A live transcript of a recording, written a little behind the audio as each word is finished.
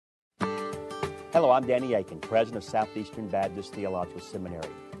Hello, I'm Danny Aiken, President of Southeastern Baptist Theological Seminary.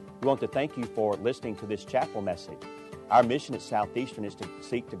 We want to thank you for listening to this chapel message. Our mission at Southeastern is to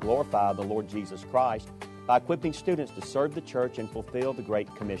seek to glorify the Lord Jesus Christ by equipping students to serve the church and fulfill the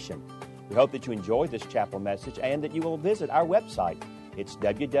Great Commission. We hope that you enjoy this chapel message and that you will visit our website. It's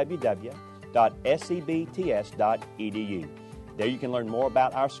www.sebts.edu. There you can learn more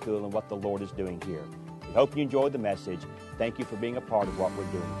about our school and what the Lord is doing here. We hope you enjoyed the message. Thank you for being a part of what we're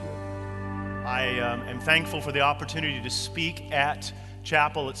doing here. I am thankful for the opportunity to speak at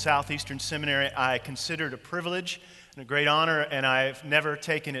chapel at Southeastern Seminary. I consider it a privilege and a great honor, and I've never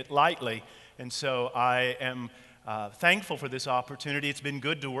taken it lightly. And so I am thankful for this opportunity. It's been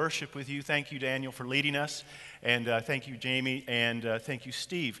good to worship with you. Thank you, Daniel, for leading us. And thank you, Jamie, and thank you,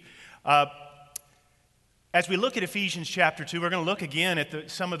 Steve. As we look at Ephesians chapter 2, we're going to look again at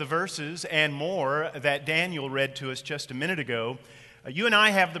some of the verses and more that Daniel read to us just a minute ago. You and I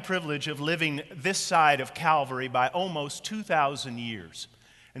have the privilege of living this side of Calvary by almost 2,000 years.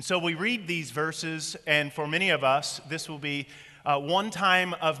 And so we read these verses, and for many of us, this will be one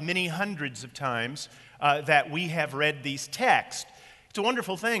time of many hundreds of times that we have read these texts. It's a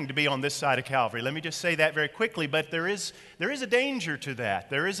wonderful thing to be on this side of Calvary. Let me just say that very quickly, but there is a danger to that.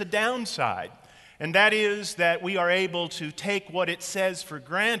 There is a downside, and that is that we are able to take what it says for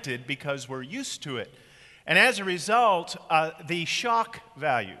granted because we're used to it. And as a result, the shock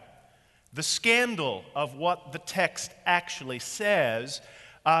value, the scandal of what the text actually says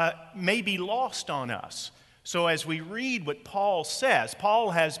may be lost on us. So as we read what Paul says,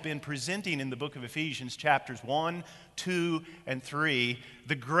 Paul has been presenting in the book of Ephesians chapters 1, 2, and 3,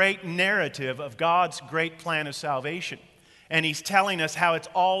 the great narrative of God's great plan of salvation. And he's telling us how it's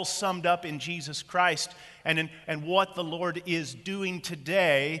all summed up in Jesus Christ and what the Lord is doing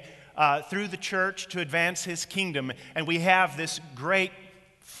today through the church to advance His kingdom. And we have this great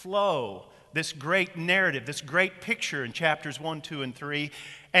flow, this great narrative, this great picture in chapters 1, 2, and 3.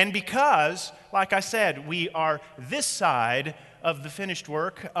 And because, like I said, we are this side of the finished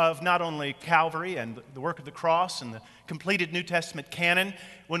work of not only Calvary and the work of the cross and the completed New Testament canon,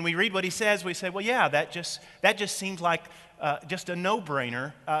 when we read what he says, we say, well, yeah, that just seems like just a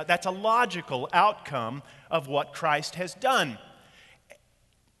no-brainer. That's a logical outcome of what Christ has done.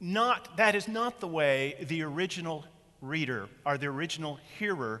 That is not the way the original reader or the original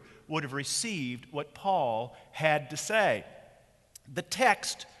hearer would have received what Paul had to say. The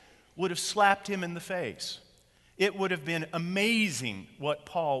text would have slapped him in the face. It would have been amazing what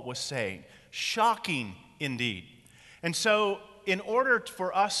Paul was saying. Shocking indeed. And so, in order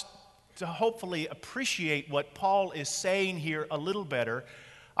for us to hopefully appreciate what Paul is saying here a little better,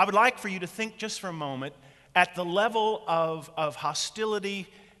 I would like for you to think just for a moment at the level of hostility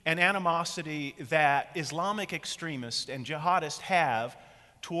and animosity that Islamic extremists and jihadists have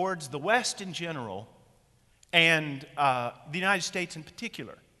towards the West in general and the United States in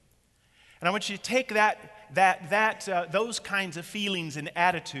particular. And I want you to take those kinds of feelings and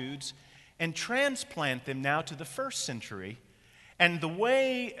attitudes and transplant them now to the first century. And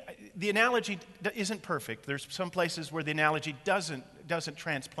the analogy isn't perfect. There's some places where the analogy doesn't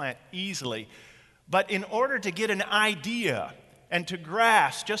transplant easily. But in order to get an idea and to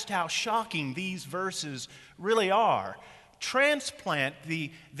grasp just how shocking these verses really are, transplant the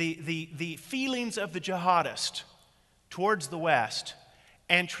feelings of the jihadist towards the West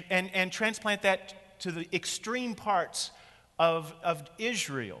and transplant that to the extreme parts of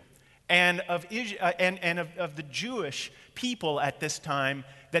Israel and of the Jewish people at this time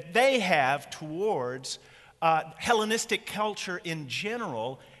that they have towards Hellenistic culture in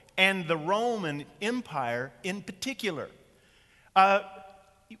general and the Roman Empire in particular.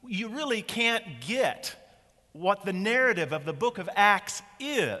 You really can't get what the narrative of the book of Acts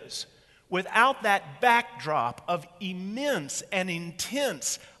is without that backdrop of immense and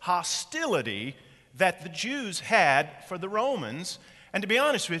intense hostility that the Jews had for the Romans. And to be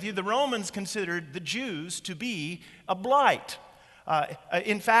honest with you, the Romans considered the Jews to be a blight.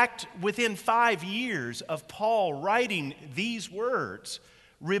 In fact, within 5 years of Paul writing these words,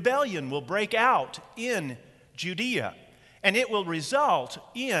 rebellion will break out in Judea. And it will result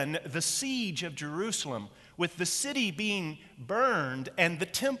in the siege of Jerusalem, with the city being burned and the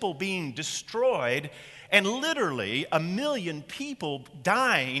temple being destroyed, and literally 1 million people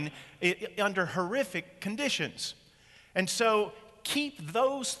dying under horrific conditions. And so keep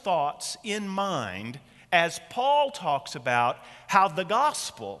those thoughts in mind as Paul talks about how the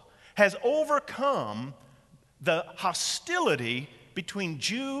gospel has overcome the hostility between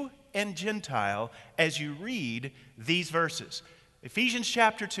Jew and Gentile as you read these verses. Ephesians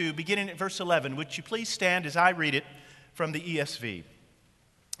chapter 2, beginning at verse 11. Would you please stand as I read it from the ESV?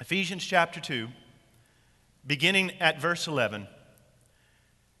 Ephesians chapter 2, beginning at verse 11.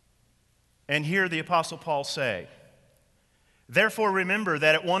 And hear the Apostle Paul say, "Therefore remember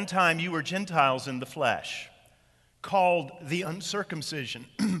that at one time you were Gentiles in the flesh, called the uncircumcision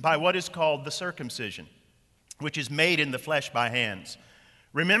by what is called the circumcision, which is made in the flesh by hands.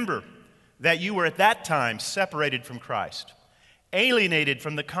 Remember that you were at that time separated from Christ, alienated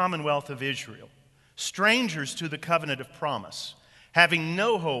from the commonwealth of Israel, strangers to the covenant of promise, having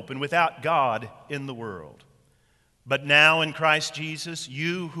no hope and without God in the world. But now in Christ Jesus,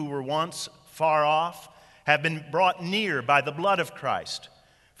 you who were once far off have been brought near by the blood of Christ,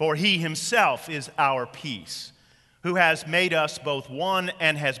 for he himself is our peace, who has made us both one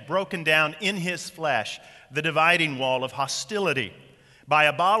and has broken down in his flesh the dividing wall of hostility by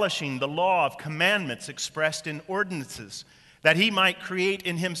abolishing the law of commandments expressed in ordinances, that he might create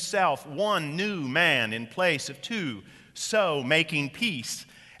in himself one new man in place of two, so making peace,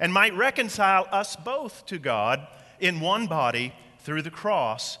 and might reconcile us both to God in one body through the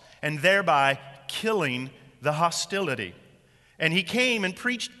cross, and thereby killing the hostility. And he came and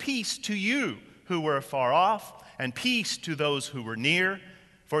preached peace to you who were afar off, and peace to those who were near,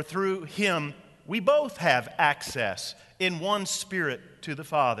 for through him we both have access in one Spirit to the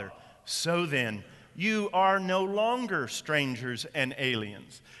Father. So then, you are no longer strangers and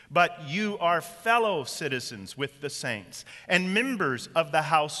aliens, but you are fellow citizens with the saints and members of the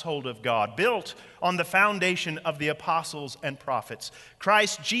household of God, built on the foundation of the apostles and prophets,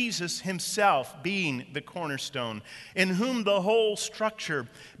 Christ Jesus himself being the cornerstone, in whom the whole structure,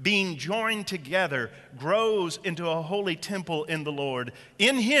 being joined together, grows into a holy temple in the Lord.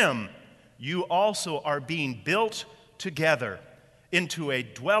 In him you also are being built together into a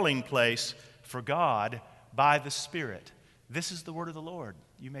dwelling place for God by the Spirit." This is the word of the Lord.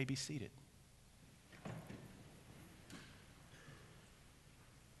 You may be seated.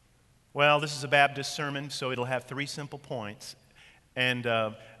 Well, this is a Baptist sermon, so it'll have 3 simple points. And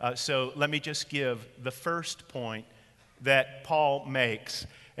so let me just give the first point that Paul makes,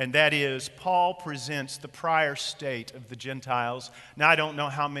 and that is Paul presents the prior state of the Gentiles. Now, I don't know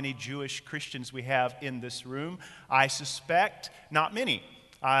how many Jewish Christians we have in this room. I suspect not many.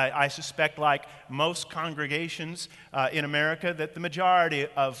 I suspect, like most congregations in America, that the majority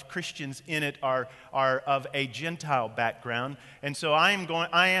of Christians in it are of a Gentile background. And so I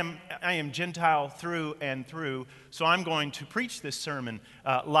am Gentile through and through, so I'm going to preach this sermon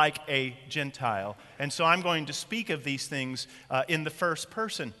like a Gentile. And so I'm going to speak of these things in the first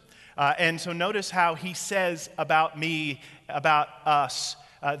person. And so notice how he says about me, about us,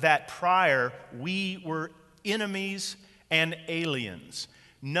 that prior we were enemies and aliens.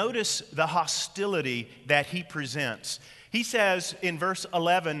 Notice the hostility that he presents. He says in verse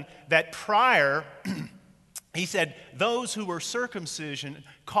 11 that prior, he said, those who were circumcision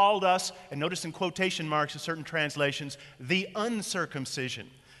called us, and notice in quotation marks in certain translations, the uncircumcision.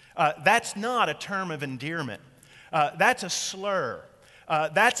 That's not a term of endearment. That's a slur.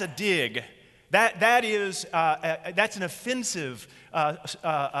 That's a dig. That's an offensive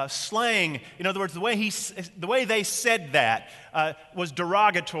slang. In other words, the way they said that was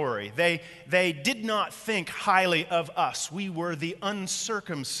derogatory. They did not think highly of us. We were the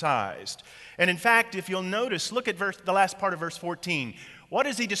uncircumcised. And in fact, if you'll notice, look at the last part of verse 14. What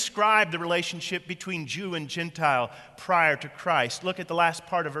does he describe the relationship between Jew and Gentile prior to Christ? Look at the last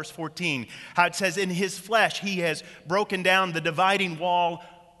part of verse 14. How it says, in his flesh he has broken down the dividing wall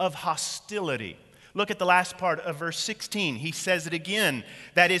of hostility. Look at the last part of verse 16. He says it again,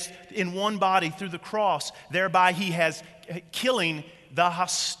 that is in one body through the cross, thereby he has killing the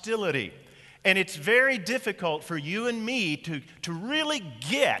hostility. And it's very difficult for you and me to really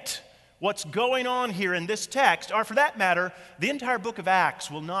get what's going on here in this text, or for that matter, the entire book of Acts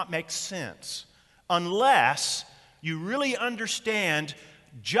will not make sense unless you really understand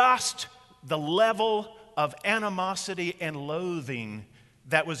just the level of animosity and loathing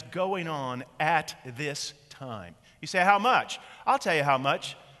that was going on at this time. You say, how much? I'll tell you how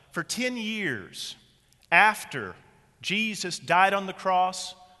much. For 10 years after Jesus died on the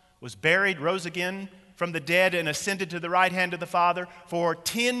cross, was buried, rose again from the dead, and ascended to the right hand of the Father, for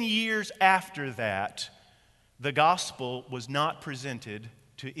 10 years after that, the gospel was not presented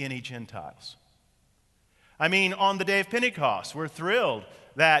to any Gentiles. I mean, on the day of Pentecost, we're thrilled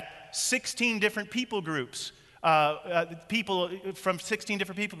that 16 different people groups people from 16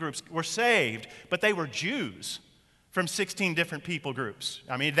 different people groups were saved, but they were Jews from 16 different people groups.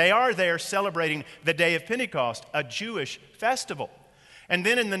 I mean, they are there celebrating the day of Pentecost, a Jewish festival. And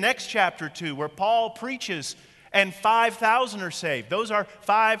then in the next chapter 2, where Paul preaches and 5,000 are saved, those are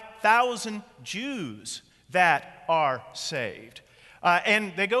 5,000 Jews that are saved.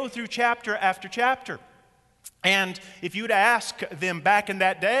 And they go through chapter after chapter. And if you would ask them back in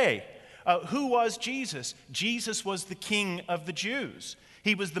that day, who was Jesus? Jesus was the King of the Jews.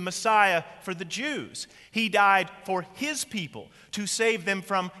 He was the Messiah for the Jews. He died for his people to save them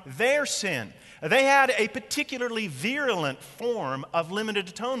from their sin. They had a particularly virulent form of limited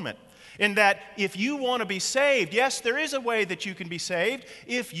atonement, in that if you want to be saved, yes, there is a way that you can be saved.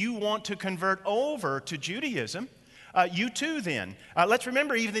 If you want to convert over to Judaism, you too then. Let's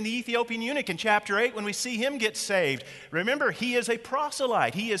remember even the Ethiopian eunuch in chapter 8 when we see him get saved. Remember, he is a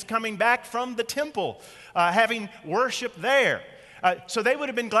proselyte. He is coming back from the temple, having worship there. So they would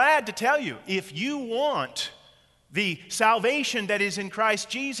have been glad to tell you, if you want the salvation that is in Christ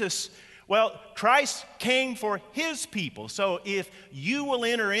Jesus, well, Christ came for his people. So if you will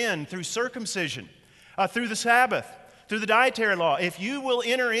enter in through circumcision, through the Sabbath, through the dietary law, if you will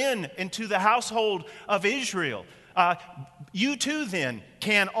enter into the household of Israel, you too then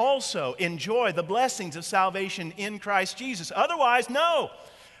can also enjoy the blessings of salvation in Christ Jesus. Otherwise, no.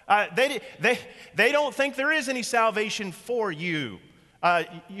 They don't think there is any salvation for you.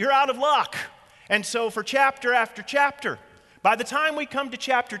 You're out of luck. And so for chapter after chapter, by the time we come to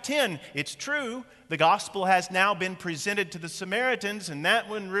chapter 10, it's true, the gospel has now been presented to the Samaritans, and that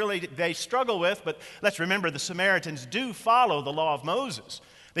one really they struggle with, but let's remember the Samaritans do follow the law of Moses.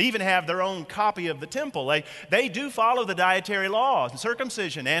 They even have their own copy of the temple. They do follow the dietary laws and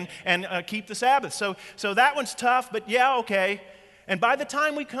circumcision and keep the Sabbath. So that one's tough, but yeah, okay. And by the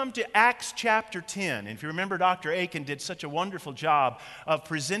time we come to Acts chapter 10, and if you remember, Dr. Aiken did such a wonderful job of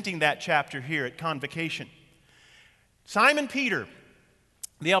presenting that chapter here at Convocation. Simon Peter,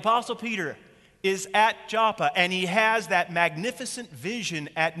 the Apostle Peter, is at Joppa, and he has that magnificent vision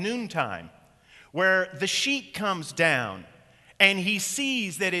at noontime where the sheet comes down, and he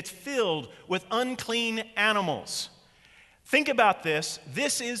sees that it's filled with unclean animals. Think about this.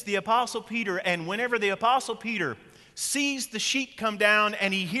 This is the Apostle Peter, and whenever the Apostle Peter sees the sheet come down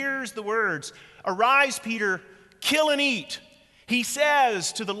and he hears the words, "Arise, Peter, kill and eat," he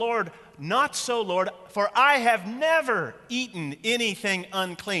says to the Lord, "Not so, Lord, for I have never eaten anything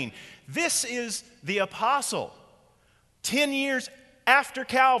unclean." This is the apostle 10 years after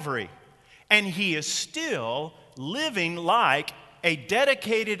Calvary, and he is still living like a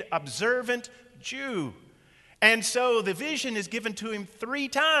dedicated, observant Jew. And so the vision is given to him 3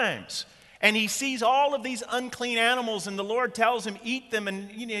 times. And he sees all of these unclean animals, and the Lord tells him, eat them.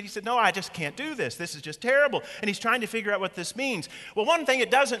 And he said, no, I just can't do this. This is just terrible. And he's trying to figure out what this means. Well, one thing it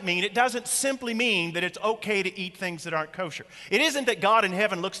doesn't simply mean that it's okay to eat things that aren't kosher. It isn't that God in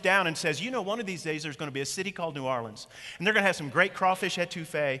heaven looks down and says, one of these days there's going to be a city called New Orleans, and they're going to have some great crawfish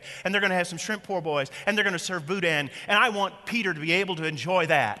etouffee, and they're going to have some shrimp po' boys, and they're going to serve boudin, and I want Peter to be able to enjoy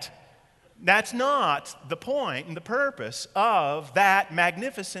that. That's not the point and the purpose of that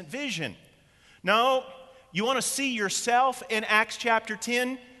magnificent vision. No, you want to see yourself in Acts chapter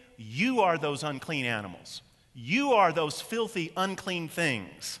 10? You are those unclean animals. You are those filthy, unclean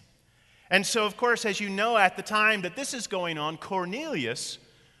things. And so, of course, as you know, at the time that this is going on, Cornelius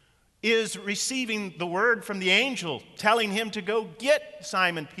is receiving the word from the angel telling him to go get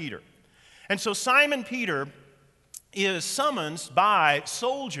Simon Peter. And so Simon Peter is summoned by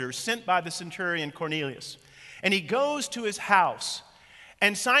soldiers sent by the centurion Cornelius. And he goes to his house.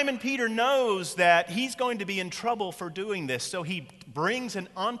 And Simon Peter knows that he's going to be in trouble for doing this, so he brings an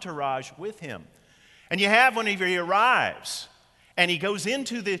entourage with him. And you have whenever he arrives, and he goes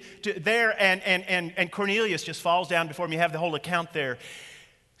into there, and Cornelius just falls down before him. You have the whole account there.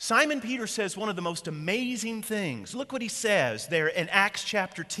 Simon Peter says one of the most amazing things. Look what he says there in Acts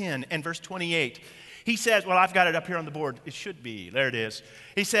chapter 10 and verse 28. He says, well, I've got it up here on the board. It should be. There it is.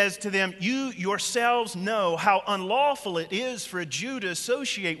 He says to them, you yourselves know how unlawful it is for a Jew to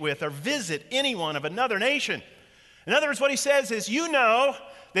associate with or visit anyone of another nation. In other words, what he says is, you know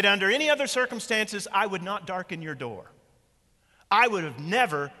that under any other circumstances, I would not darken your door. I would have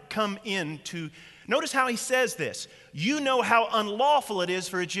never come into. Notice how he says this. You know how unlawful it is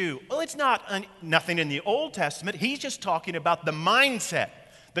for a Jew. Well, it's not nothing in the Old Testament. He's just talking about the mindset,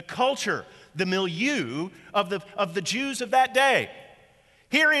 the culture, the milieu of the Jews of that day.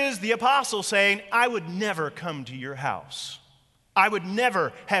 Here is the apostle saying, I would never come to your house. I would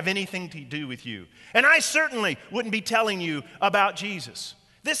never have anything to do with you. And I certainly wouldn't be telling you about Jesus.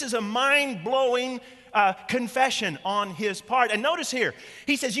 This is a mind-blowing confession on his part. And notice here,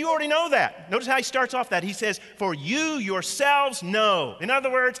 he says, you already know that. Notice how he starts off that. He says, for you yourselves know. In other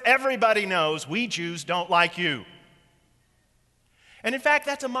words, everybody knows we Jews don't like you. And in fact,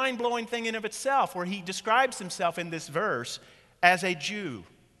 that's a mind-blowing thing in of itself, where he describes himself in this verse as a Jew.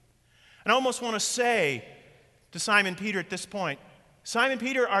 And I almost want to say to Simon Peter at this point, Simon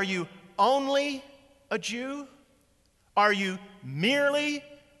Peter, are you only a Jew? Are you merely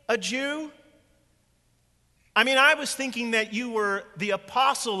a Jew? I mean, I was thinking that you were the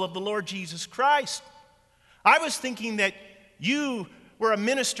apostle of the Lord Jesus Christ. I was thinking that you were a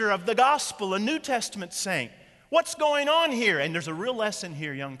minister of the gospel, a New Testament saint. What's going on here? And there's a real lesson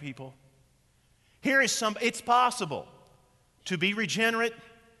here, young people. It's possible to be regenerate,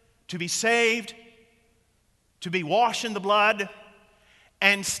 to be saved, to be washed in the blood,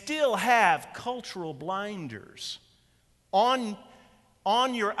 and still have cultural blinders on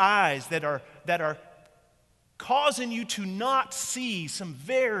your eyes that are causing you to not see some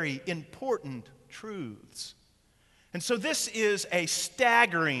very important truths. And so this is a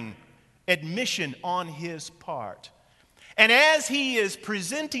staggering admission on his part. And as he is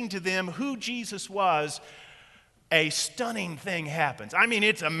presenting to them who Jesus was, a stunning thing happens. I mean,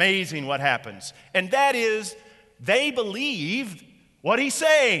 it's amazing what happens. And that is, they believe what he's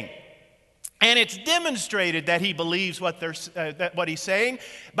saying. And it's demonstrated that he believes what he's saying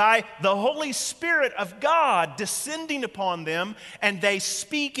by the Holy Spirit of God descending upon them, and they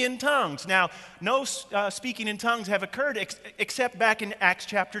speak in tongues. Now, no speaking in tongues have occurred except back in Acts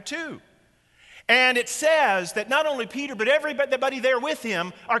chapter 2. And it says that not only Peter, but everybody there with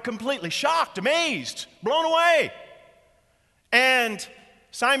him are completely shocked, amazed, blown away. And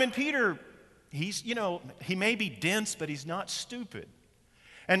Simon Peter, he may be dense, but he's not stupid.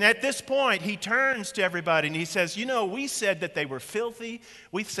 And at this point, he turns to everybody and he says, we said that they were filthy.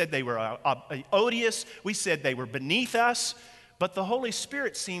 We said they were odious. We said they were beneath us. But the Holy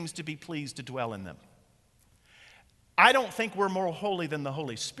Spirit seems to be pleased to dwell in them. I don't think we're more holy than the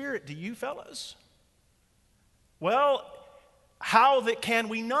Holy Spirit. Do you, fellas? Well, how can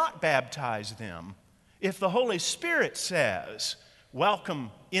we not baptize them if the Holy Spirit says,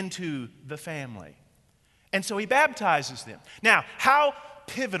 welcome into the family? And so he baptizes them. Now, how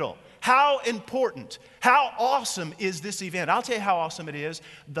pivotal, how important, how awesome is this event? I'll tell you how awesome it is.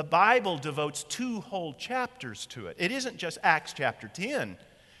 The Bible devotes 2 whole chapters to it. It isn't just Acts chapter 10.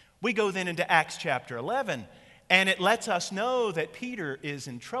 We go then into Acts chapter 11, and it lets us know that Peter is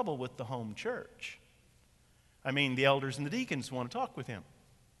in trouble with the home church. I mean, the elders and the deacons want to talk with him.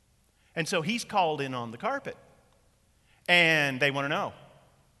 And so he's called in on the carpet, and they want to know,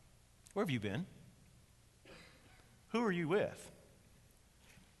 where have you been? Who are you with?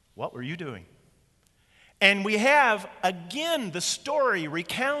 What were you doing? And we have, again, the story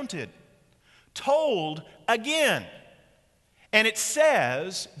recounted, told again. And it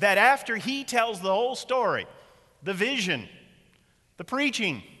says that after he tells the whole story, the vision, the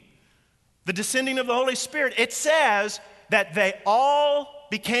preaching, the descending of the Holy Spirit, it says that they all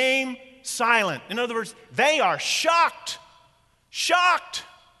became silent. In other words, they are shocked. Shocked.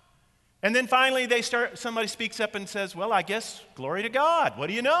 And then finally somebody speaks up and says, well, I guess, glory to God. What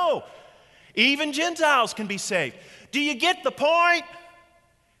do you know? Even Gentiles can be saved. Do you get the point?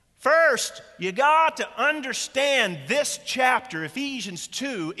 First, you got to understand this chapter, Ephesians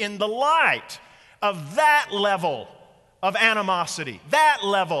 2, in the light of that level of animosity, that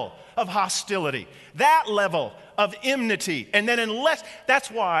level of hostility, that level of enmity. And then that's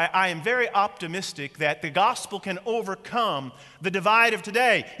why I am very optimistic that the gospel can overcome the divide of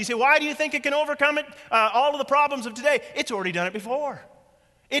today. You say, why do you think it can overcome it? All of the problems of today? It's already done it before.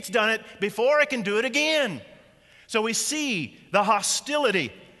 It's done it before, it can do it again. So we see the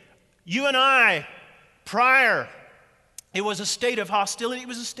hostility. You and I, prior, it was a state of hostility, it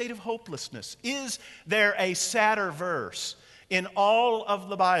was a state of hopelessness. Is there a sadder verse in all of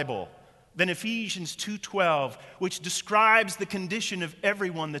the Bible than Ephesians 2:12, which describes the condition of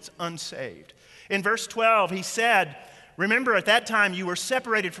everyone that's unsaved? In verse 12, he said, remember at that time you were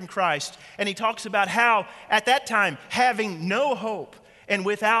separated from Christ, and he talks about how at that time having no hope and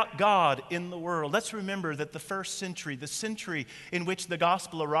without God in the world. Let's remember that the first century, the century in which the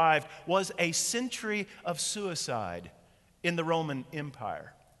gospel arrived, was a century of suicide in the Roman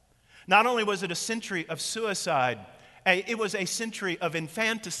Empire. Not only was it a century of suicide, it was a century of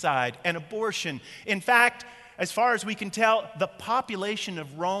infanticide and abortion. In fact, as far as we can tell, the population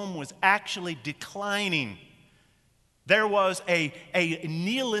of Rome was actually declining. There was a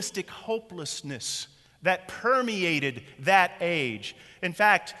nihilistic hopelessness that permeated that age. In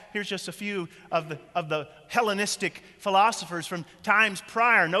fact, here's just a few of the Hellenistic philosophers from times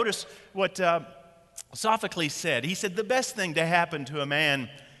prior. Notice what Sophocles said. He said, the best thing to happen to a man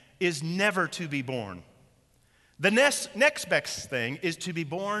is never to be born. The next best thing is to be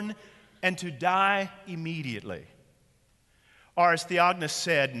born and to die immediately. Or as Theognis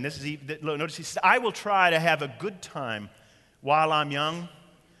said, and notice he said, I will try to have a good time while I'm young,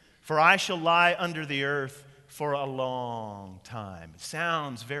 for I shall lie under the earth for a long time. It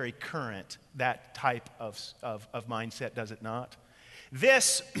sounds very current, that type of mindset, does it not?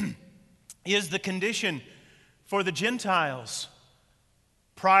 This is the condition for the Gentiles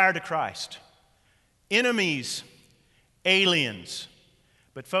prior to Christ. Enemies, aliens.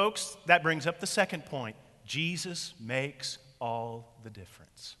 But folks, that brings up the second point. Jesus makes all the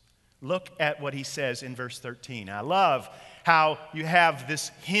difference. Look at what he says in verse 13. I love how you have this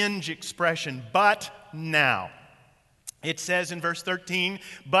hinge expression, but now. It says in verse 13,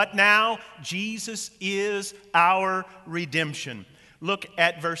 but now Jesus is our redemption. Look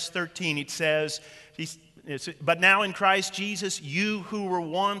at verse 13. It says, but now in Christ Jesus, you who were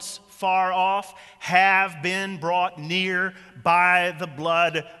once far off have been brought near by the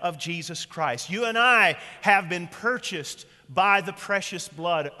blood of Jesus Christ. You and I have been purchased by the precious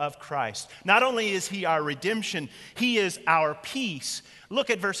blood of Christ. Not only is he our redemption, he is our peace. Look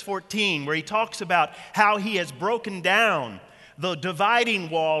at verse 14 where he talks about how he has broken down the dividing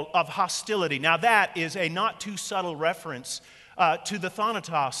wall of hostility. Now that is a not too subtle reference to the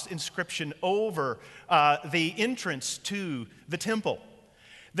Thanatos inscription over the entrance to the temple.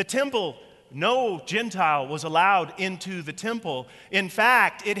 The temple, no Gentile was allowed into the temple. In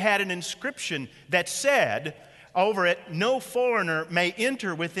fact, it had an inscription that said over it, no foreigner may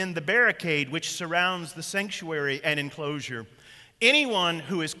enter within the barricade which surrounds the sanctuary and enclosure. Anyone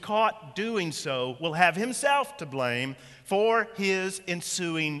who is caught doing so will have himself to blame for his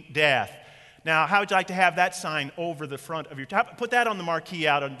ensuing death. Now, how would you like to have that sign over the front of your top? Put that on the marquee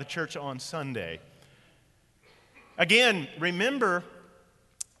out of the church on Sunday. Again, remember,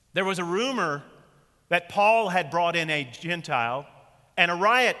 there was a rumor that Paul had brought in a Gentile, and a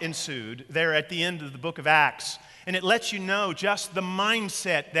riot ensued there at the end of the book of Acts. And it lets you know just the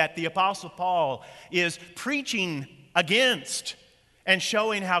mindset that the Apostle Paul is preaching against and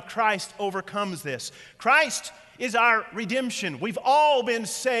showing how Christ overcomes this. Christ is our redemption. We've all been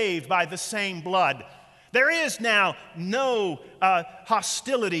saved by the same blood. There is now no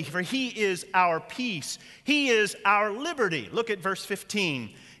hostility, for he is our peace. He is our liberty. Look at verse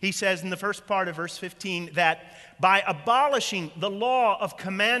 15. He says in the first part of verse 15 that by abolishing the law of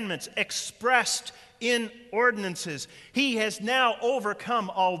commandments expressed in ordinances, he has now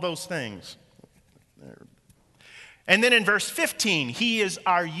overcome all those things. And then in verse 15, he is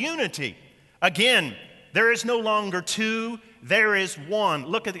our unity. Again, there is no longer two, there is one.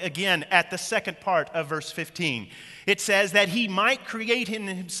 Look again at the second part of verse 15. It says that he might create in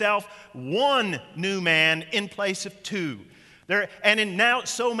himself one new man in place of two. And in now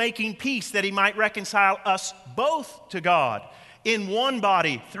so making peace that he might reconcile us both to God in one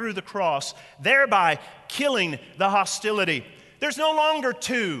body through the cross, thereby killing the hostility. There's no longer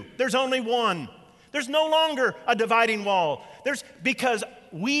two, there's only one. There's no longer a dividing wall. Because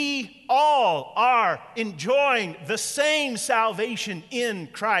we all are enjoying the same salvation in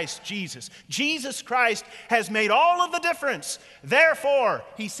Christ Jesus. Jesus Christ has made all of the difference. Therefore,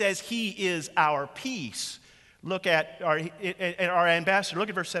 he says he is our peace. Look at our ambassador. Look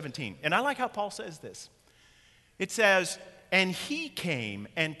at verse 17. And I like how Paul says this. It says, and he came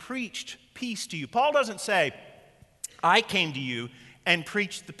and preached peace to you. Paul doesn't say, I came to you and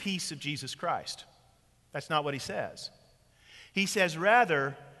preached the peace of Jesus Christ. That's not what he says. He says,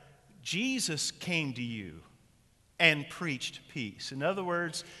 rather, Jesus came to you and preached peace. In other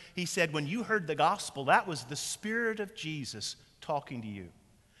words, he said, when you heard the gospel, that was the Spirit of Jesus talking to you.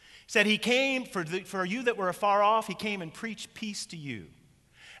 He said he came for you that were afar off, he came and preached peace to you.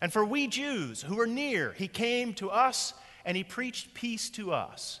 And for we Jews who are near, he came to us and he preached peace to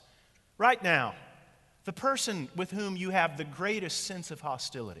us. Right now, the person with whom you have the greatest sense of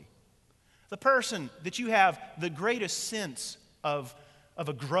hostility, the person that you have the greatest sense of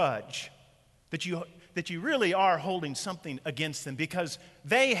a grudge, that you really are holding something against them because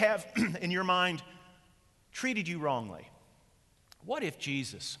they have, in your mind, treated you wrongly. What if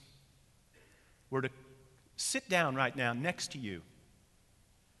Jesus were to sit down right now next to you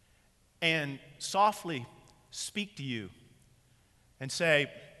and softly speak to you and say,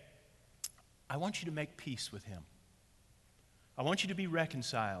 I want you to make peace with him. I want you to be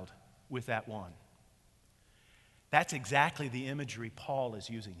reconciled with that one. That's exactly the imagery Paul is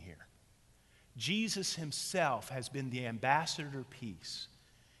using here. Jesus himself has been the ambassador of peace.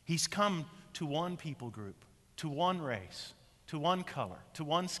 He's come to one people group, to one race, to one color, to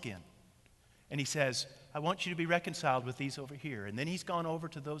one skin. And he says, I want you to be reconciled with these over here. And then he's gone over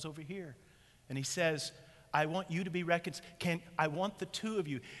to those over here. And he says, I want you to be reconciled. I want the two of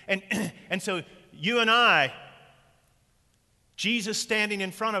you. And so you and I, Jesus standing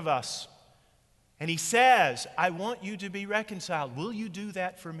in front of us, and he says, I want you to be reconciled. Will you do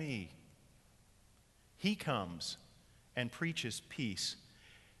that for me? he comes and preaches peace.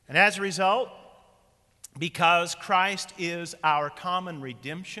 And as a result, because Christ is our common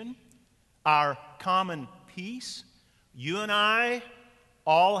redemption, our common peace, you and I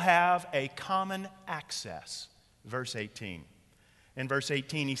all have a common access. Verse 18. In verse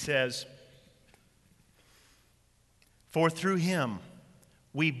 18 he says, "For through him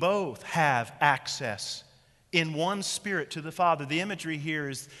we both have access in one Spirit to the Father." The imagery here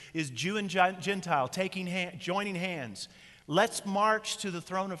is Jew and Gentile joining hands. Let's march to the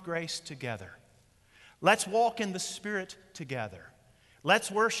throne of grace together. Let's walk in the Spirit together. Let's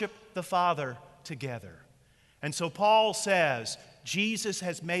worship the Father together. And so Paul says, Jesus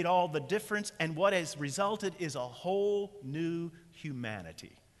has made all the difference, and what has resulted is a whole new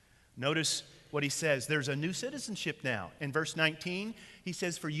humanity. Notice what he says. There's a new citizenship now. In verse 19, he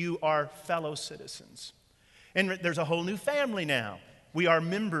says, "For you are fellow citizens." And there's a whole new family now. We are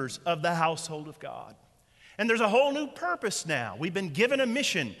members of the household of God. And there's a whole new purpose now. We've been given a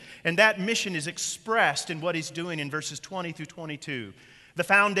mission, and that mission is expressed in what he's doing in verses 20 through 22. The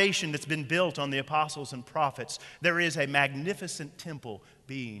foundation that's been built on the apostles and prophets. There is a magnificent temple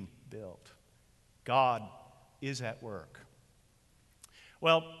being built. God is at work.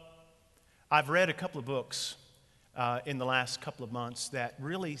 Well, I've read a couple of books in the last couple of months that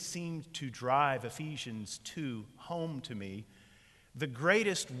really seem to drive Ephesians 2 home to me. The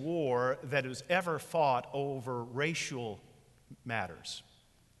greatest war that was ever fought over racial matters,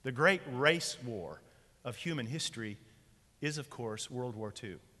 the great race war of human history, is, of course, World War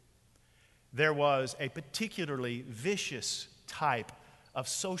II. There was a particularly vicious type of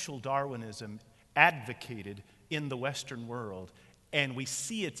social Darwinism advocated in the Western world, and we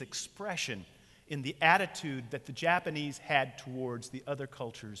see its expression in the attitude that the Japanese had towards the other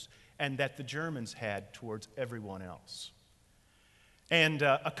cultures and that the Germans had towards everyone else. And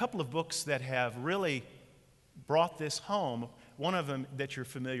a couple of books that have really brought this home, one of them that you're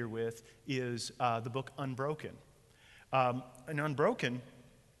familiar with is the book Unbroken. And Unbroken,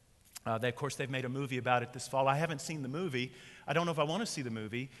 of course, they've made a movie about it this fall. I haven't seen the movie. I don't know if I want to see the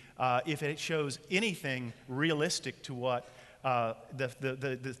movie, if it shows anything realistic to what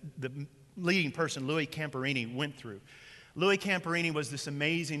the leading person, Louis Camporini, went through. Louis Camporini was this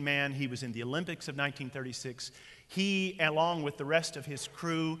amazing man. He was in the Olympics of 1936. He, along with the rest of his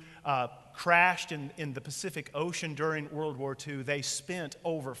crew, crashed in the Pacific Ocean during World War II. They spent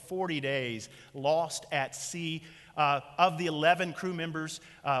over 40 days lost at sea. Of the 11 crew members,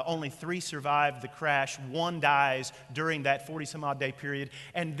 only 3 survived the crash. 1 dies during that 40-some-odd day period.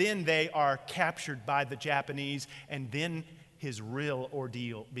 And then they are captured by the Japanese, and then his real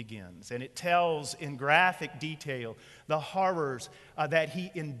ordeal begins. And it tells in graphic detail the horrors that he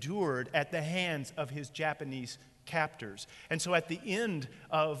endured at the hands of his Japanese captors. And so at the end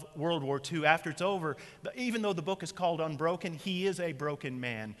of World War II, after it's over, even though the book is called Unbroken, he is a broken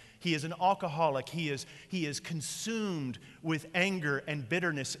man. He is an alcoholic. He is consumed with anger and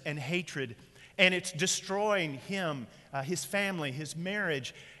bitterness and hatred. And it's destroying him, his family, his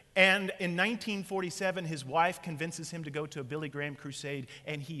marriage. And in 1947, his wife convinces him to go to a Billy Graham crusade,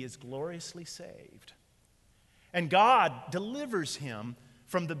 and he is gloriously saved. And God delivers him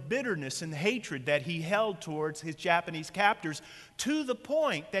from the bitterness and hatred that he held towards his Japanese captors, to the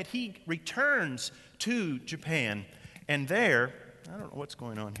point that he returns to Japan. And there, I don't know what's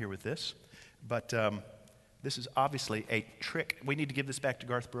going on here with this, but this is obviously a trick. We need to give this back to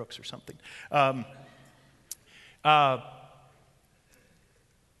Garth Brooks or something.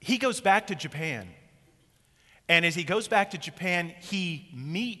 He goes back to Japan. And as he goes back to Japan, he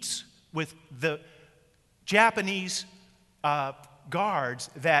meets with the Japanese guards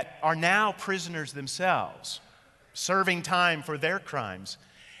that are now prisoners themselves, serving time for their crimes.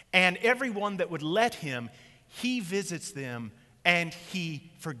 And everyone that would let him, he visits them and he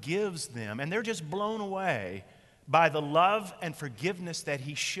forgives them. And they're just blown away by the love and forgiveness that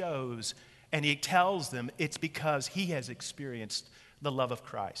he shows. And he tells them it's because he has experienced the love of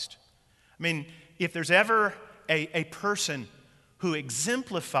Christ. I mean, if there's ever a person who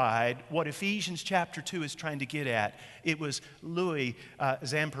exemplified what Ephesians chapter 2 is trying to get at, it was Louis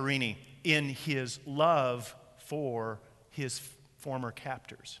Zamperini in his love for his former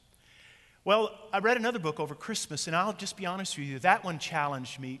captors. Well, I read another book over Christmas, and I'll just be honest with you, that one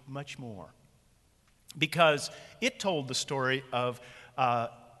challenged me much more, because it told the story of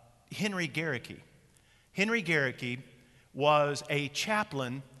Henry Garricky. Henry Garricky was a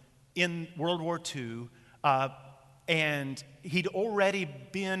chaplain in World War II, and he'd already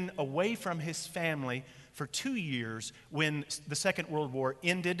been away from his family for 2 years when the Second World War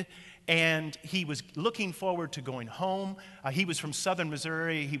ended, and he was looking forward to going home. He was from southern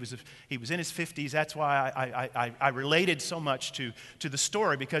Missouri. He was in his 50s. That's why I related so much to the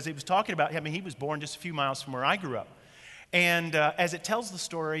story, because it was talking about, I mean, he was born just a few miles from where I grew up. And as it tells the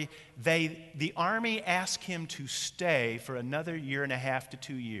story, the Army asked him to stay for another 1.5 to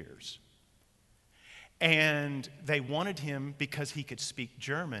 2 years. And they wanted him, because he could speak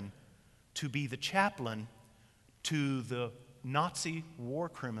German, to be the chaplain to the Nazi war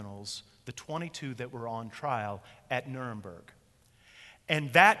criminals, the 22 that were on trial at Nuremberg.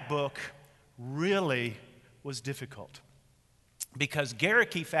 And that book really was difficult, because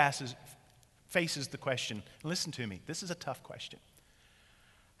Garricky faces the question, listen to me, this is a tough question.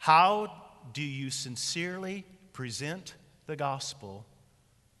 How do you sincerely present the gospel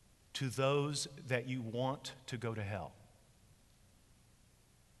to those that you want to go to hell?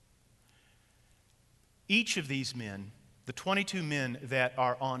 Each of these men, the 22 men that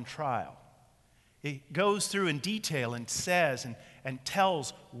are on trial, it goes through in detail and says and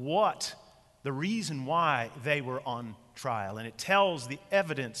tells what the reason why they were on trial. And it tells the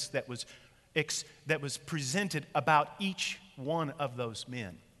evidence that was presented about each one of those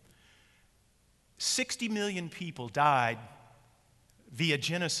men. 60 million people died via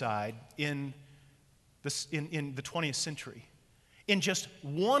genocide in the 20th century. In just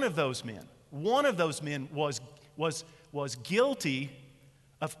one of those men was guilty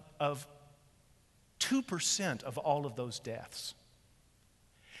of 2% of all of those deaths.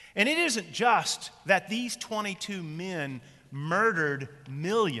 And it isn't just that these 22 men murdered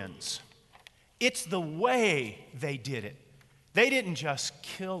millions. It's the way they did it. They didn't just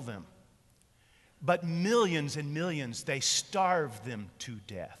kill them, but millions and millions, they starved them to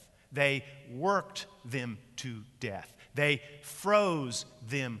death. They worked them to death. They froze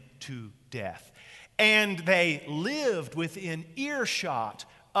them to death. And they lived within earshot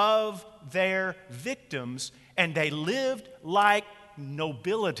of their victims, and they lived like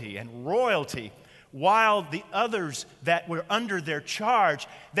nobility and royalty, while the others that were under their charge,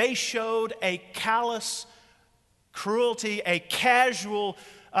 they showed a callous cruelty, a casual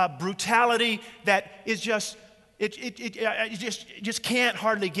brutality that is just, you just can't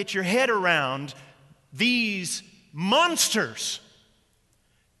hardly get your head around these monsters.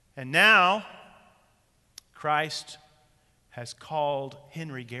 And now, Christ has called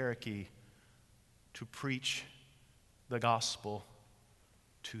Henry Garricky to preach the gospel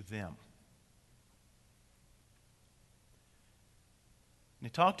to them. And he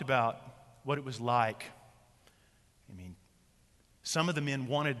talked about what it was like. I mean, some of the men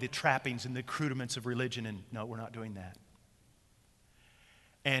wanted the trappings and the accoutrements of religion, and no, we're not doing that.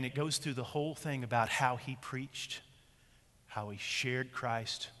 And it goes through the whole thing about how he preached, how he shared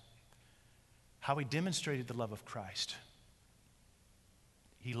Christ, how he demonstrated the love of Christ.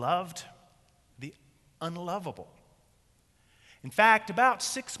 He loved the unlovable. In fact, about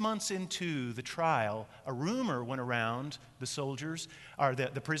 6 months into the trial, a rumor went around the soldiers, or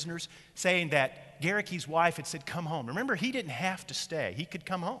the prisoners, saying that Garricky's wife had said, come home. Remember, he didn't have to stay. He could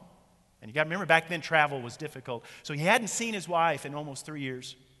come home. And you got to remember, back then travel was difficult. So he hadn't seen his wife in almost 3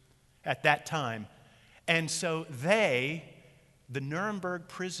 years at that time. And so they, the Nuremberg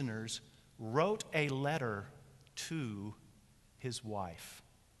prisoners, wrote a letter to his wife.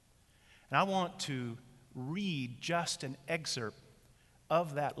 And I want to read just an excerpt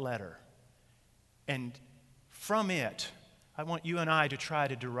of that letter. And from it, I want you and I to try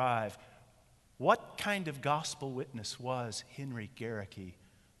to derive what kind of gospel witness was Henry Garricky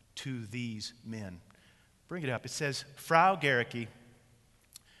to these men. Bring it up. It says, Frau Garricky,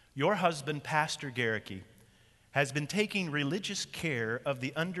 your husband, Pastor Garricky, has been taking religious care of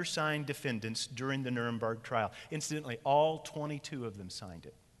the undersigned defendants during the Nuremberg trial. Incidentally, all 22 of them signed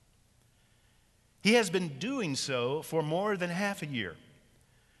it. He has been doing so for more than half a year.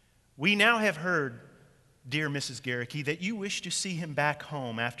 We now have heard, dear Mrs. Garricky, that you wish to see him back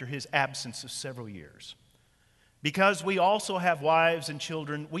home after his absence of several years. Because we also have wives and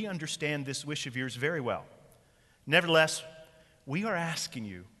children, we understand this wish of yours very well. Nevertheless, we are asking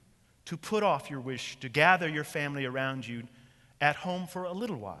you to put off your wish to gather your family around you at home for a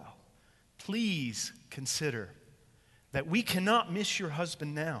little while. Please consider that we cannot miss your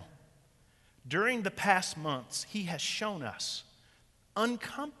husband now. During the past months, he has shown us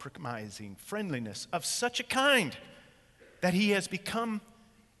uncompromising friendliness of such a kind that he has become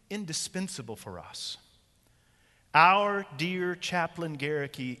indispensable for us. Our dear Chaplain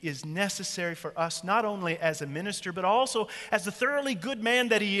Garricky is necessary for us not only as a minister, but also as the thoroughly good man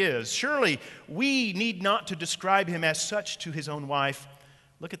that he is. Surely we need not to describe him as such to his own wife.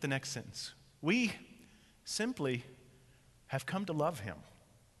 Look at the next sentence. We simply have come to love him.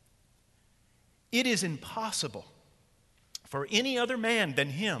 It is impossible for any other man than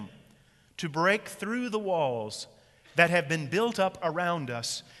him to break through the walls that have been built up around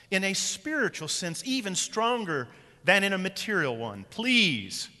us in a spiritual sense, even stronger than in a material one.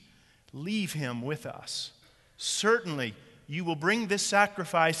 Please leave him with us. Certainly you will bring this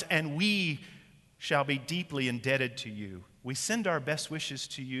sacrifice, and we shall be deeply indebted to you. We send our best wishes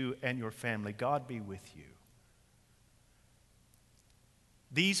to you and your family. God be with you.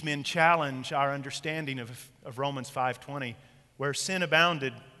 These men challenge our understanding of Romans 5:20, where sin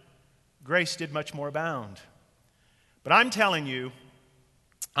abounded, grace did much more abound. But I'm telling you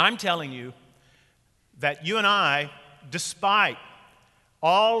that you and I, despite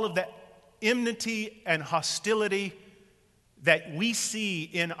all of the enmity and hostility that we see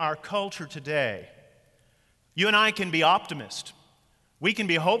in our culture today, you and I can be optimists. We can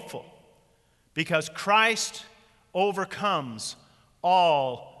be hopeful because Christ overcomes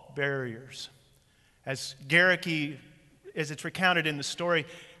all barriers. As Garricky, as it's recounted in the story,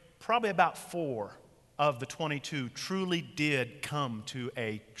 probably about 4 of the 22 truly did come to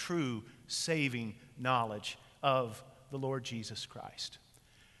a true saving knowledge of the Lord Jesus Christ.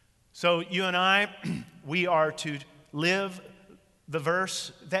 So you and I, we are to live the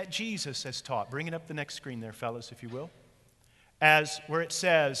verse that Jesus has taught. Bring it up the next screen there, fellas, if you will. As where it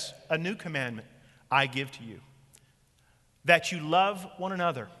says, a new commandment I give to you, that you love one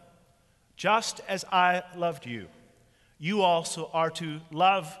another, just as I loved you. You also are to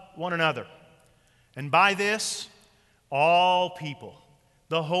love one another. And by this, all people,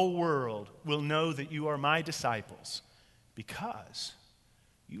 the whole world, will know that you are my disciples because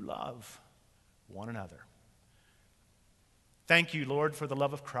you love one another. Thank you, Lord, for the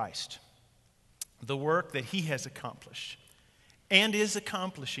love of Christ, the work that he has accomplished and is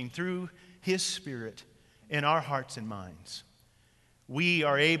accomplishing through his Spirit in our hearts and minds. We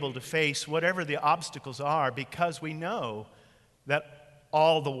are able to face whatever the obstacles are because we know that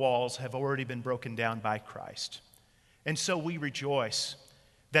all the walls have already been broken down by Christ. And so we rejoice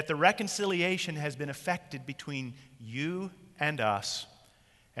that the reconciliation has been effected between you and us,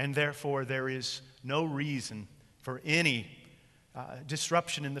 and therefore there is no reason for any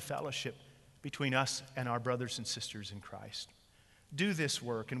disruption in the fellowship between us and our brothers and sisters in Christ. Do this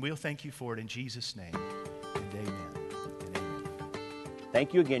work, and we'll thank you for it in Jesus' name, and amen. And amen.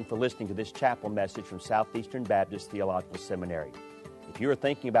 Thank you again for listening to this chapel message from Southeastern Baptist Theological Seminary. If you are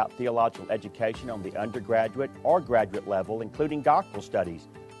thinking about theological education on the undergraduate or graduate level, including doctoral studies,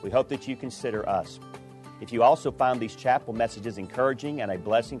 we hope that you consider us. If you also find these chapel messages encouraging and a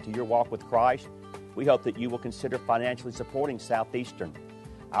blessing to your walk with Christ, we hope that you will consider financially supporting Southeastern.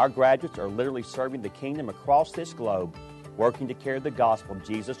 Our graduates are literally serving the kingdom across this globe, working to carry the gospel of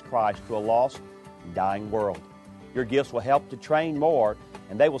Jesus Christ to a lost and dying world. Your gifts will help to train more,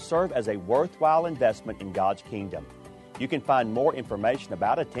 and they will serve as a worthwhile investment in God's kingdom. You can find more information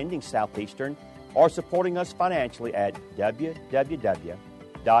about attending Southeastern or supporting us financially at www.sebts.edu.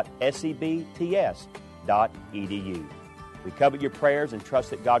 We covet your prayers and trust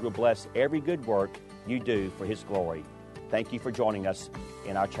that God will bless every good work you do for His glory. Thank you for joining us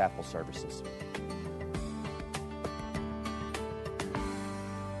in our chapel services.